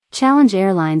Challenge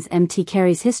Airlines MT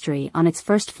carries history on its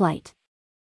first flight.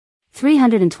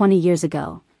 320 years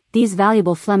ago, these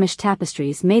valuable Flemish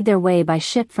tapestries made their way by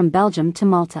ship from Belgium to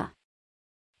Malta.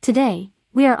 Today,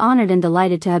 we are honored and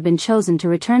delighted to have been chosen to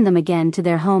return them again to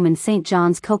their home in St.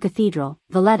 John's Co-Cathedral.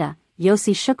 Valletta,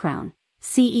 Yossi Shukran,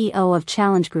 CEO of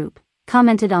Challenge Group,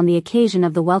 commented on the occasion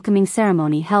of the welcoming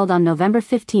ceremony held on November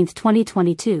 15,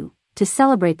 2022, to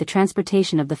celebrate the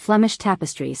transportation of the Flemish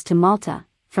tapestries to Malta,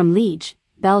 from Liege,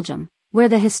 Belgium, where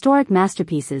the historic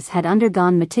masterpieces had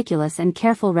undergone meticulous and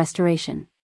careful restoration.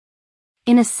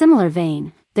 In a similar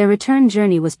vein, their return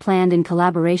journey was planned in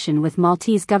collaboration with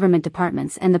Maltese government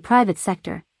departments and the private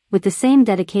sector, with the same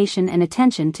dedication and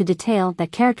attention to detail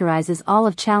that characterizes all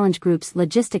of Challenge Group's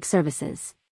logistic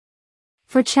services.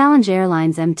 For Challenge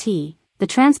Airlines MT, the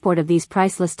transport of these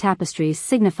priceless tapestries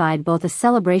signified both a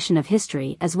celebration of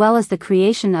history as well as the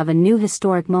creation of a new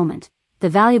historic moment. The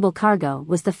valuable cargo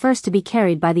was the first to be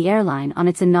carried by the airline on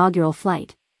its inaugural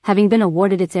flight, having been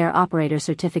awarded its Air Operator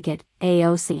Certificate,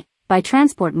 AOC, by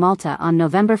Transport Malta on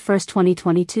November 1,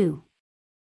 2022.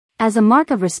 As a mark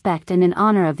of respect and in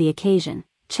honor of the occasion,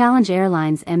 Challenge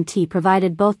Airlines MT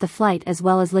provided both the flight as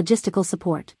well as logistical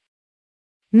support.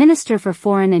 Minister for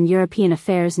Foreign and European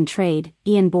Affairs and Trade,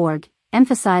 Ian Borg,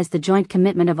 emphasized the joint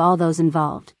commitment of all those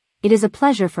involved. It is a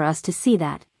pleasure for us to see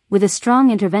that, with a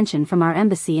strong intervention from our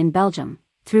embassy in Belgium,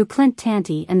 through Clint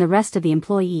Tanti and the rest of the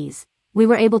employees, we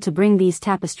were able to bring these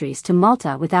tapestries to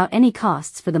Malta without any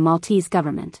costs for the Maltese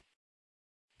government.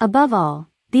 Above all,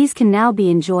 these can now be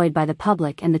enjoyed by the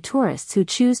public and the tourists who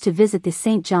choose to visit the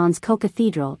St. John's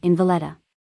Co-Cathedral in Valletta.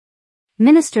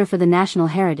 Minister for the National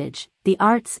Heritage, the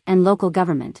Arts and Local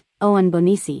Government, Owen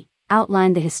Bonisi,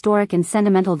 outlined the historic and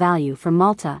sentimental value for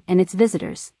Malta and its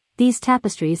visitors. These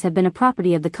tapestries have been a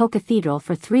property of the Co-Cathedral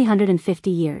for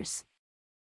 350 years.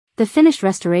 The finished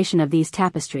restoration of these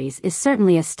tapestries is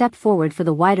certainly a step forward for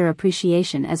the wider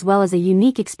appreciation as well as a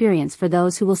unique experience for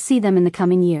those who will see them in the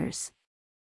coming years.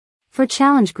 For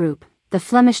Challenge Group, the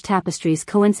Flemish tapestries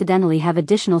coincidentally have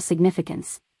additional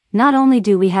significance. Not only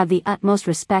do we have the utmost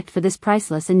respect for this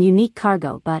priceless and unique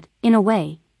cargo, but, in a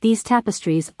way, these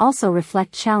tapestries also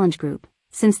reflect Challenge Group,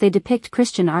 since they depict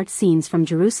Christian art scenes from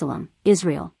Jerusalem,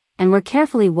 Israel, and were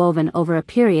carefully woven over a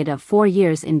period of 4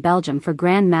 years in Belgium for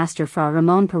Grand Master Fra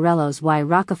Ramon Perello's Y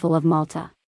Rockeful of Malta.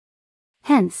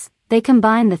 Hence, they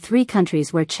combine the 3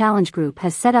 countries where Challenge Group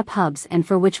has set up hubs and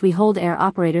for which we hold Air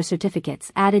Operator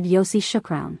Certificates, added Yossi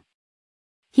Shukran.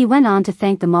 He went on to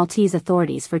thank the Maltese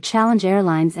authorities for Challenge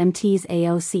Airlines MT's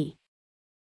AOC.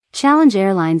 Challenge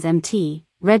Airlines MT,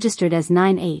 registered as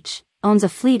 9H, owns a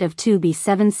fleet of 2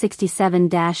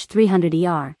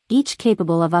 B767-300ER, each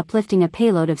capable of uplifting a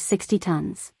payload of 60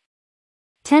 tons.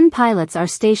 10 pilots are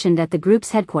stationed at the group's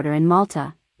headquarters in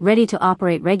Malta, ready to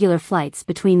operate regular flights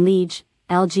between Liege,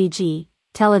 LGG,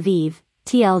 Tel Aviv,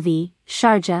 TLV,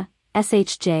 Sharjah,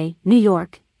 SHJ, New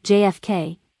York,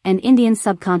 JFK, and Indian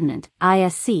Subcontinent,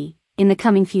 ISC, in the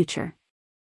coming future.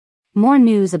 More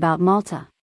news about Malta.